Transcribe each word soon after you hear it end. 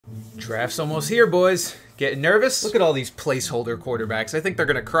Draft's almost here, boys. Getting nervous? Look at all these placeholder quarterbacks. I think they're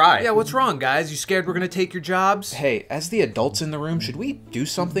gonna cry. Yeah, what's wrong, guys? You scared we're gonna take your jobs? Hey, as the adults in the room, should we do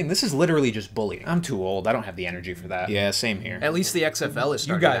something? This is literally just bullying. I'm too old. I don't have the energy for that. Yeah, same here. At least the XFL is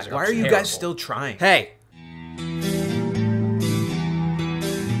starting. You guys, why are you guys still trying? Hey!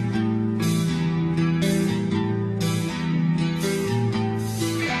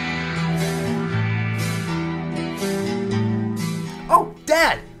 Oh,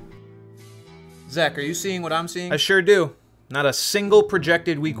 Dad! Zach, are you seeing what I'm seeing? I sure do. Not a single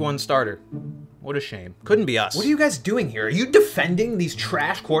projected week 1 starter. What a shame. Couldn't be us. What are you guys doing here? Are you defending these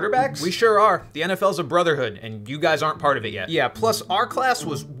trash quarterbacks? We sure are. The NFL's a brotherhood, and you guys aren't part of it yet. Yeah, plus our class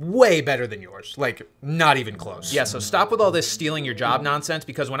was way better than yours. Like, not even close. Yeah, so stop with all this stealing your job nonsense,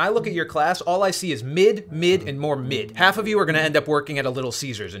 because when I look at your class, all I see is mid, and more mid. Half of you are gonna end up working at a Little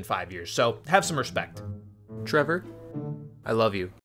Caesars in 5 years, so have some respect. Trevor, I love you.